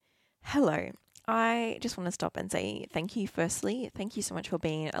Hello. I just want to stop and say thank you firstly. Thank you so much for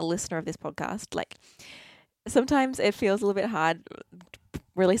being a listener of this podcast. Sometimes it feels a little bit hard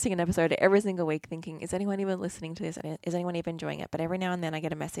releasing an episode every single week thinking, is anyone even listening to this? Is anyone even enjoying it? But every now and then I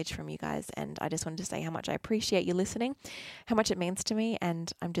get a message from you guys, and I just wanted to say how much I appreciate you listening, how much it means to me,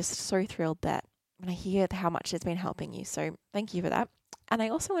 and I'm just so thrilled that when I hear how much it's been helping you. So thank you for that. And I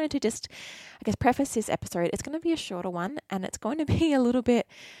also wanted to just, preface this episode. It's going to be a shorter one, and it's going to be a little bit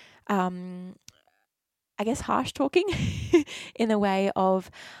harsh talking in a way of,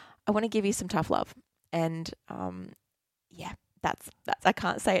 I want to give you some tough love. And that's I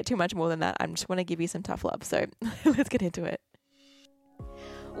can't say it too much more than that. I just want to give you some tough love. So let's get into it.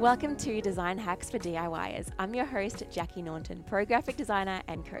 Welcome to Design Hacks for DIYers. I'm your host, Jackie Norton, pro graphic designer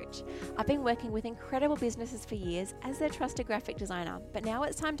and coach. I've been working with incredible businesses for years as their trusted graphic designer, but now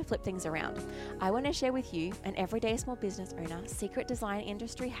it's time to flip things around. I want to share with you, an everyday small business owner, secret design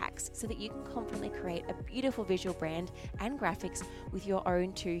industry hacks so that you can confidently create a beautiful visual brand and graphics with your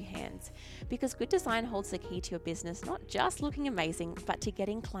own two hands. Because good design holds the key to your business, not just looking amazing, but to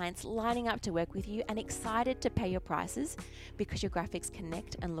getting clients lining up to work with you and excited to pay your prices because your graphics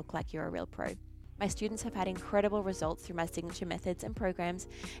connect and look like you're a real pro. My students have had incredible results through my signature methods and programs,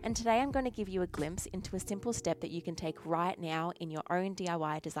 and today I'm going to give you a glimpse into a simple step that you can take right now in your own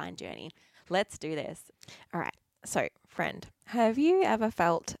DIY design journey. Let's do this. All right. So, friend, have you ever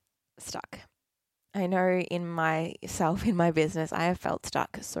felt stuck? I know in my business, I have felt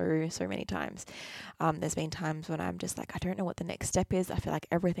stuck so many times. There's been times when I'm just like, I don't know what the next step is. I feel like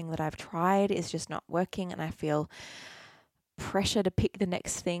everything that I've tried is just not working, and I feel pressure to pick the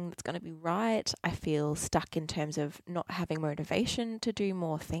next thing that's going to be right. I feel stuck in terms of not having motivation to do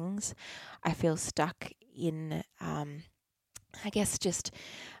more things. I feel stuck in, just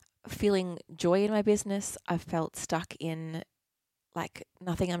feeling joy in my business. I've felt stuck in like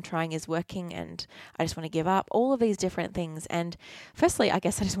nothing I'm trying is working and I just want to give up, all of these different things. And firstly, I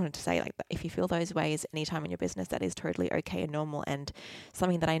guess I just wanted to say like if you feel those ways anytime in your business, that is totally okay and normal, and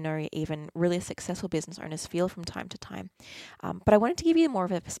something that I know even really successful business owners feel from time to time. But I wanted to give you more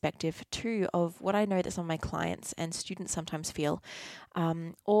of a perspective too of what I know that some of my clients and students sometimes feel,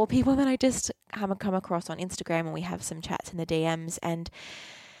 or people that I just come across on Instagram, and we have some chats in the DMs, and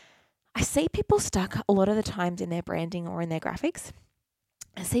I see people stuck a lot of the times in their branding or in their graphics.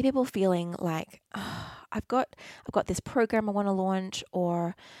 I see people feeling like, I've got this program I want to launch,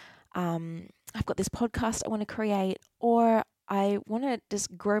 or I've got this podcast I want to create, or I want to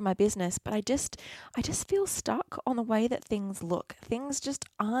just grow my business, but I just feel stuck on the way that things look. Things just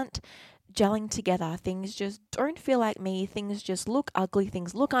aren't gelling together. Things just don't feel like me. Things just look ugly.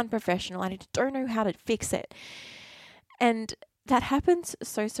 Things look unprofessional. And I just don't know how to fix it. And that happens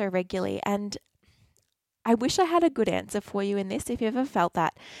so regularly, and I wish I had a good answer for you in this. If you ever felt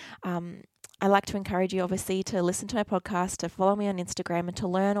that, I like to encourage you, obviously, to listen to my podcast, to follow me on Instagram, and to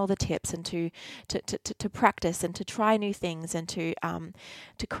learn all the tips, and to practice, and to try new things, and to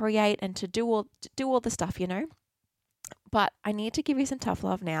create, and to do all the stuff, you know. But I need to give you some tough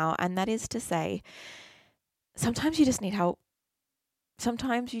love now, and that is to say, sometimes you just need help.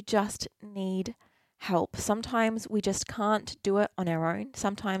 Sometimes you just need help. Sometimes we just can't do it on our own.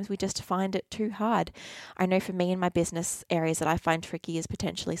 Sometimes we just find it too hard. I know for me in my business, areas that I find tricky is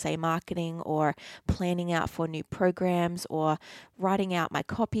potentially, say, marketing, or planning out for new programs, or writing out my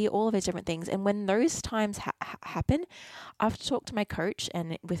copy, all of those different things. And when those times happen, I've talked to my coach,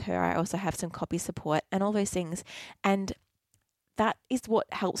 and with her I also have some copy support and all those things. And that is what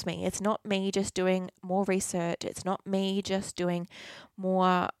helps me. It's not me just doing more research. It's not me just doing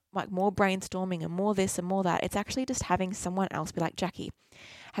more brainstorming and more this and more that. It's actually just having someone else be like, Jackie,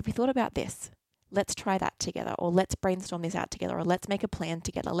 have you thought about this? Let's try that together, or let's brainstorm this out together, or let's make a plan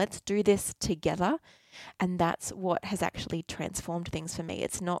together. Let's do this together. And that's what has actually transformed things for me.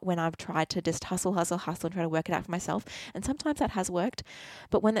 It's not when I've tried to just hustle and try to work it out for myself. And sometimes that has worked.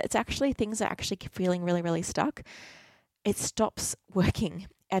 But when it's actually things are actually feeling really stuck, it stops working.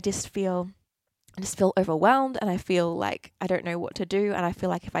 I just feel overwhelmed, and I feel like I don't know what to do, and I feel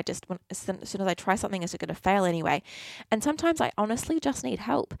like if I just as soon as I try something, it's going to fail anyway. And sometimes I honestly just need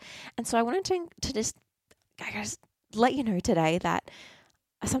help. And so I wanted to just let you know today that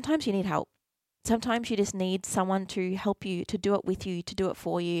sometimes you need help. Sometimes you just need someone to help you, to do it with you, to do it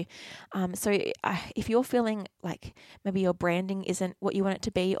for you. So if you're feeling like maybe your branding isn't what you want it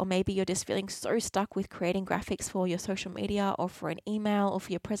to be, or maybe you're just feeling so stuck with creating graphics for your social media, or for an email, or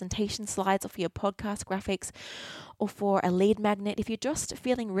for your presentation slides, or for your podcast graphics, or for a lead magnet, if you're just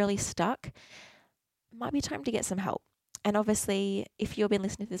feeling really stuck, it might be time to get some help. And obviously, if you've been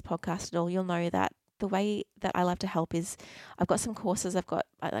listening to this podcast at all, you'll know that the way that I love to help is I've got some courses, I've got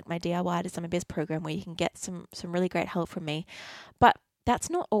like my DIY Design My Biz program where you can get some really great help from me. But that's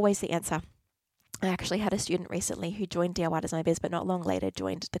not always the answer. I actually had a student recently who joined DIY Design My Biz, but not long later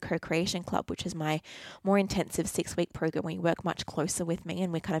joined the Co-Creation Club, which is my more intensive 6-week program where you work much closer with me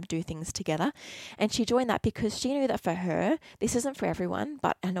and we kind of do things together. And she joined that because she knew that for her, this isn't for everyone,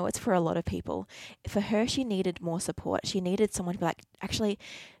 but I know it's for a lot of people. For her, she needed more support. She needed someone to be like, actually,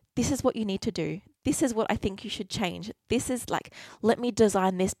 this is what you need to do. This is what I think you should change. This is like, let me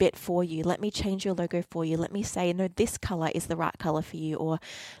design this bit for you. Let me change your logo for you. Let me say, no, this color is the right color for you. Or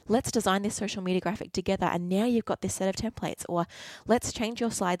let's design this social media graphic together. And now you've got this set of templates. Or let's change your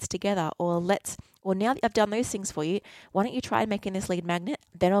slides together. Or now that I've done those things for you, why don't you try making this lead magnet?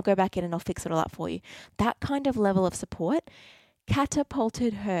 Then I'll go back in and I'll fix it all up for you. That kind of level of support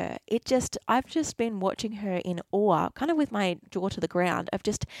catapulted her. I've just been watching her in awe, kind of with my jaw to the ground, of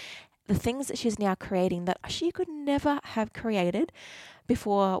just the things that she's now creating that she could never have created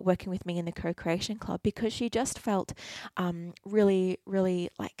before working with me in the Co-Creation Club, because she just felt really, really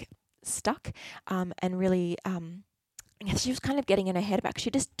like stuck and really she was kind of getting in her head about,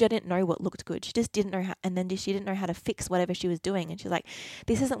 she just didn't know what looked good. She just didn't know how, and then she didn't know how to fix whatever she was doing. And she's like,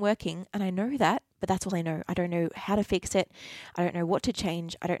 this isn't working. And I know that, but that's all I know. I don't know how to fix it. I don't know what to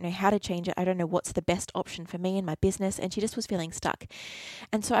change. I don't know how to change it. I don't know what's the best option for me and my business. And she just was feeling stuck.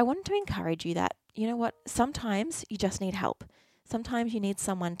 And so I wanted to encourage you that, you know what, sometimes you just need help. Sometimes you need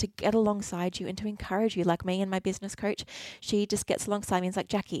someone to get alongside you and to encourage you, like me and my business coach. She just gets alongside me and is like,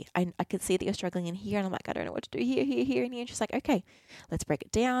 Jackie, I can see that you're struggling in here. And I'm like, I don't know what to do here, and here. And she's like, okay, let's break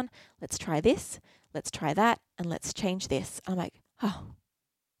it down. Let's try this. Let's try that. And let's change this. I'm like, oh,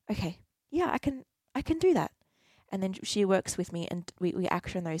 okay. Yeah, I can do that. And then she works with me and we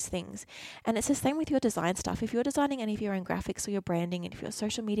action those things. And it's the same with your design stuff. If you're designing any of your own graphics or your branding, and if your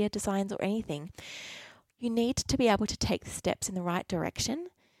social media designs or anything, you need to be able to take the steps in the right direction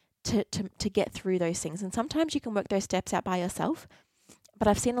to get through those things. And sometimes you can work those steps out by yourself, but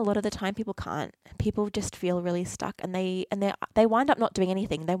I've seen a lot of the time people can't. People just feel really stuck, and they wind up not doing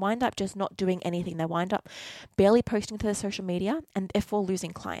anything. They wind up just not doing anything. They wind up barely posting to their social media and therefore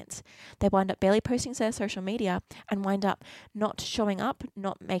losing clients. They wind up barely posting to their social media and wind up not showing up,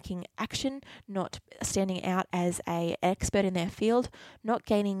 not making action, not standing out as an expert in their field, not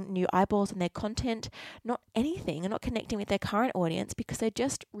gaining new eyeballs on their content, not anything, and not connecting with their current audience because they're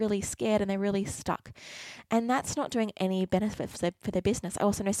just really scared and they're really stuck. And that's not doing any benefit for their business. I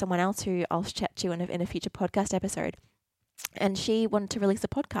also know someone else who I'll chat to in a future podcast episode. And she wanted to release a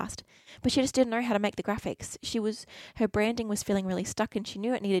podcast, but she just didn't know how to make the graphics. Her branding was feeling really stuck, and she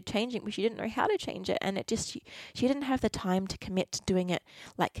knew it needed changing, but she didn't know how to change it. And she didn't have the time to commit to doing it,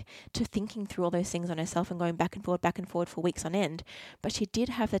 like to thinking through all those things on herself and going back and forward for weeks on end. But she did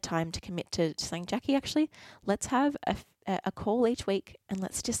have the time to commit to saying, Jackie, actually, let's have a call each week and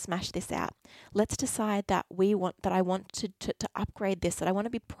let's just smash this out. Let's decide that I want to upgrade this, that I want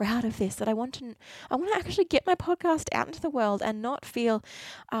to be proud of this, that I want to actually get my podcast out into the world and not feel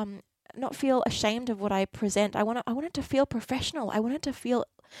ashamed of what I present. I want it to feel professional. I want it to feel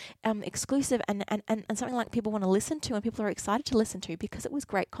exclusive and something like people want to listen to and people are excited to listen to, because it was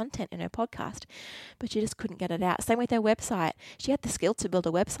great content in her podcast, but she just couldn't get it out. Same with her website. She had the skill to build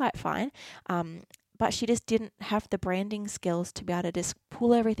a website fine, but she just didn't have the branding skills to be able to just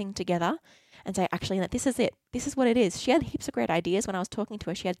pull everything together and say, actually, this is it. This is what it is. She had heaps of great ideas. When I was talking to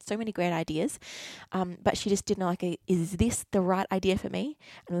her, she had so many great ideas, but she just didn't know, is this the right idea for me?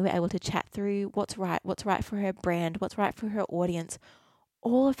 And we were able to chat through what's right for her brand, what's right for her audience,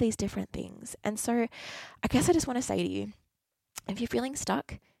 all of these different things. And so I guess I just want to say to you, if you're feeling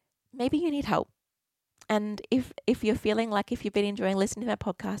stuck, maybe you need help. And if you're feeling like, if you've been enjoying listening to my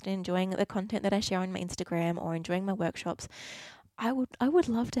podcast and enjoying the content that I share on my Instagram or enjoying my workshops, I would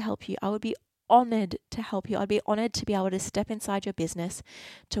love to help you. I would be honored to help you. I'd be honored to be able to step inside your business,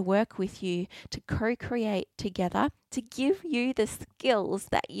 to work with you, to co-create together, to give you the skills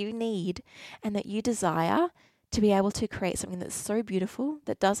that you need and that you desire to be able to create something that's so beautiful,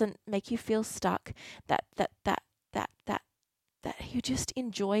 that doesn't make you feel stuck, that you just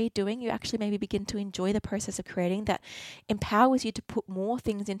enjoy doing. You actually maybe begin to enjoy the process of creating, that empowers you to put more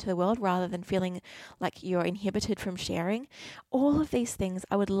things into the world rather than feeling like you're inhibited from sharing. All of these things,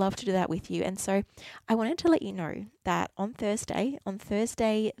 I would love to do that with you. And so I wanted to let you know that on Thursday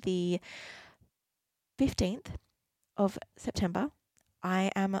the 15th of September, I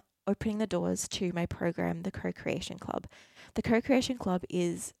am opening the doors to my program, the Co-Creation Club. The Co-Creation Club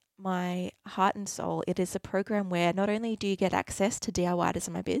is my heart and soul. It is a program where not only do you get access to DIY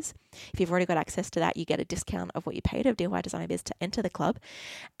Design My Biz, if you've already got access to that, you get a discount of what you paid of DIY Design My Biz to enter the club.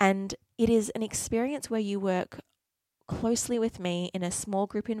 And it is an experience where you work closely with me in a small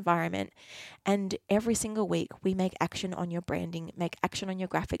group environment, and every single week we make action on your branding, make action on your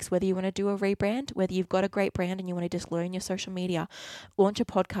graphics, whether you want to do a rebrand, whether you've got a great brand and you want to just learn your social media, launch a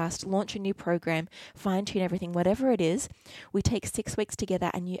podcast, launch a new program, fine tune everything, whatever it is. We take 6 weeks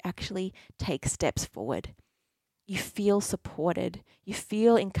together and you actually take steps forward. You feel supported, you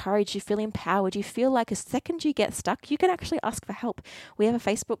feel encouraged, you feel empowered, you feel like a second you get stuck, you can actually ask for help. We have a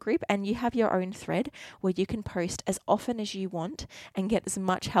Facebook group and you have your own thread where you can post as often as you want and get as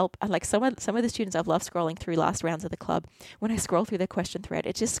much help. And like some of the students, I've loved scrolling through last rounds of the club. When I scroll through their question thread,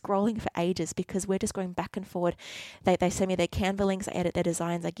 it's just scrolling for ages because we're just going back and forward. They send me their Canva links, I edit their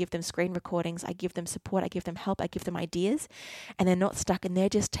designs, I give them screen recordings, I give them support, I give them help, I give them ideas, and they're not stuck and they're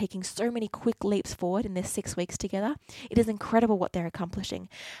just taking so many quick leaps forward in their 6 weeks together. It is incredible what they're accomplishing.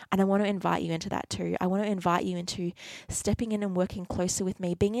 And I want to invite you into that too. I want to invite you into stepping in and working closer with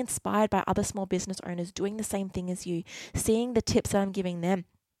me, being inspired by other small business owners doing the same thing as you, seeing the tips that I'm giving them,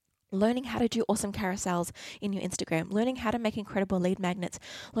 learning how to do awesome carousels in your Instagram, learning how to make incredible lead magnets,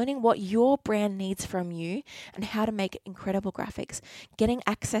 learning what your brand needs from you and how to make incredible graphics, getting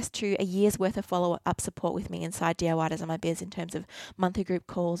access to a year's worth of follow-up support with me inside DIY Design My Biz in terms of monthly group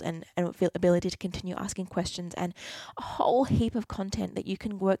calls and ability to continue asking questions, and a whole heap of content that you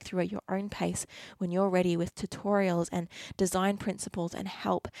can work through at your own pace when you're ready, with tutorials and design principles and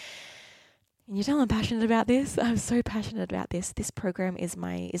help. And you tell I'm passionate about this. I'm so passionate about this. This program is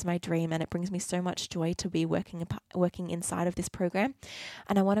my dream, and it brings me so much joy to be working inside of this program.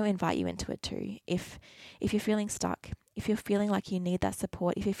 And I want to invite you into it too. If you're feeling stuck, if you're feeling like you need that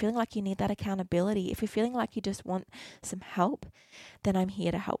support, if you're feeling like you need that accountability, if you're feeling like you just want some help, then I'm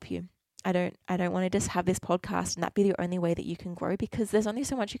here to help you. I don't want to just have this podcast and that be the only way that you can grow, because there's only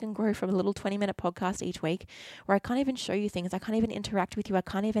so much you can grow from a little 20-minute podcast each week where I can't even show you things. I can't even interact with you. I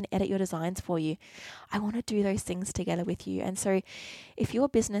can't even edit your designs for you. I want to do those things together with you. And so if your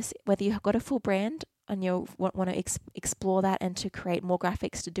business, whether you've got a full brand and you want to explore that and to create more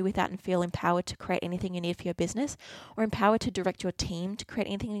graphics to do with that and feel empowered to create anything you need for your business, or empowered to direct your team to create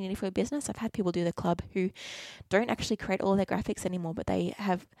anything you need for your business. I've had people do the club who don't actually create all of their graphics anymore, but they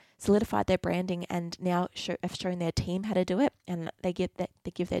have solidified their branding and now have shown their team how to do it, and they give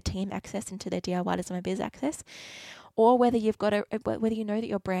their team access into their DIY Design My Biz access. Or whether you've got whether you know that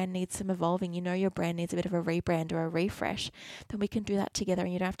your brand needs some evolving, you know your brand needs a bit of a rebrand or a refresh, then we can do that together,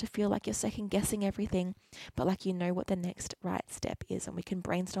 and you don't have to feel like you're second guessing everything, but like you know what the next right step is, and we can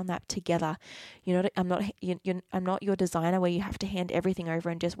brainstorm that together. I'm not your designer where you have to hand everything over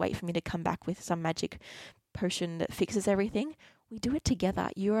and just wait for me to come back with some magic potion that fixes everything. We do it together.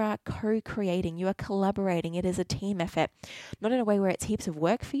 You are co-creating. You are collaborating. It is a team effort. Not in a way where it's heaps of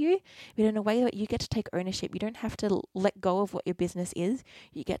work for you, but in a way that you get to take ownership. You don't have to let go of what your business is.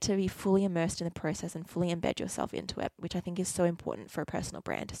 You get to be fully immersed in the process and fully embed yourself into it, which I think is so important for a personal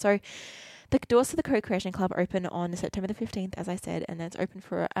brand. So the doors to the Co-Creation Club open on September the 15th, as I said, and it's open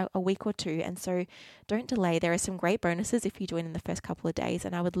for a week or two. And so don't delay. There are some great bonuses if you join in the first couple of days,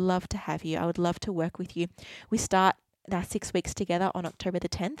 and I would love to have you. I would love to work with you. We start our 6 weeks together on October the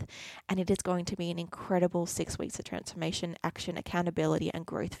 10th, and it is going to be an incredible 6 weeks of transformation, action, accountability, and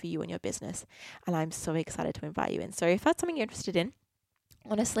growth for you and your business. And I'm so excited to invite you in. So if that's something you're interested in,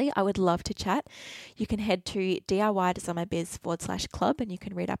 honestly, I would love to chat. You can head to DIY.designmybiz/club and you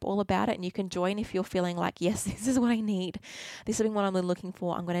can read up all about it, and you can join if you're feeling like, yes, this is what I need. This is what I'm looking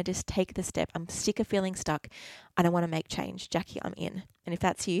for. I'm going to just take the step. I'm sick of feeling stuck and I want to make change. Jackie, I'm in. And if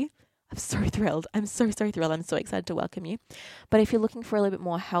that's you, I'm so thrilled. I'm so thrilled. I'm so excited to welcome you. But if you're looking for a little bit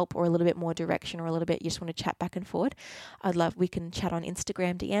more help or a little bit more direction or a little bit, you just want to chat back and forward, we can chat on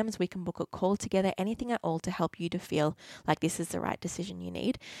Instagram DMs. We can book a call together, anything at all to help you to feel like this is the right decision you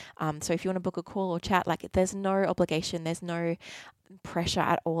need. So if you want to book a call or chat, there's no obligation. There's no pressure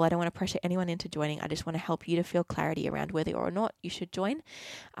at all. I don't want to pressure anyone into joining. I just want to help you to feel clarity around whether or not you should join.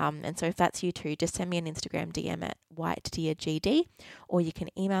 And so if that's you too, just send me an Instagram DM at whitedeergd, or you can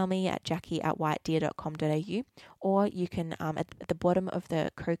email me at jackie@whitedeer.com.au, or you can at the bottom of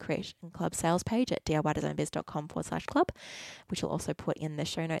the Co-Creation Club sales page at diydesigmybiz.com/club, which will also put in the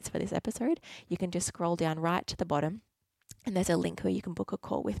show notes for this episode. You can just scroll down right to the bottom, and there's a link where you can book a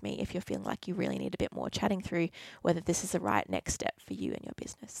call with me if you're feeling like you really need a bit more chatting through whether this is the right next step for you and your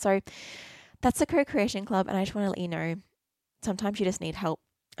business. So that's the Co-Creation Club, and I just want to let you know, sometimes you just need help,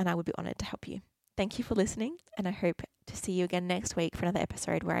 and I would be honored to help you. Thank you for listening, and I hope to see you again next week for another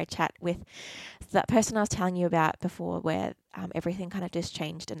episode where I chat with that person I was telling you about before, where everything kind of just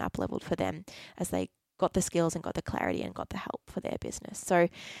changed and up-leveled for them as they got the skills and got the clarity and got the help for their business. So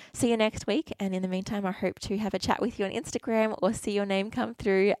see you next week. And in the meantime, I hope to have a chat with you on Instagram or see your name come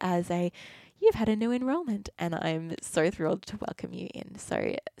through as a you've had a new enrollment, and I'm so thrilled to welcome you in.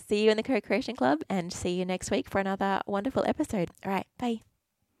 So see you in the Co-Creation Club, and see you next week for another wonderful episode. All right, bye.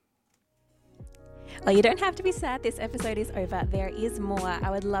 Well, you don't have to be sad. This episode is over. There is more. I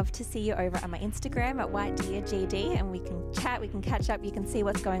would love to see you over on my Instagram at WhiteDeerGD, and we can chat, we can catch up, you can see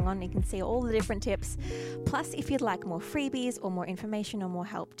what's going on, you can see all the different tips. Plus, if you'd like more freebies or more information or more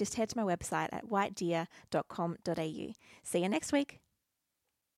help, just head to my website at whitedeer.com.au. See you next week.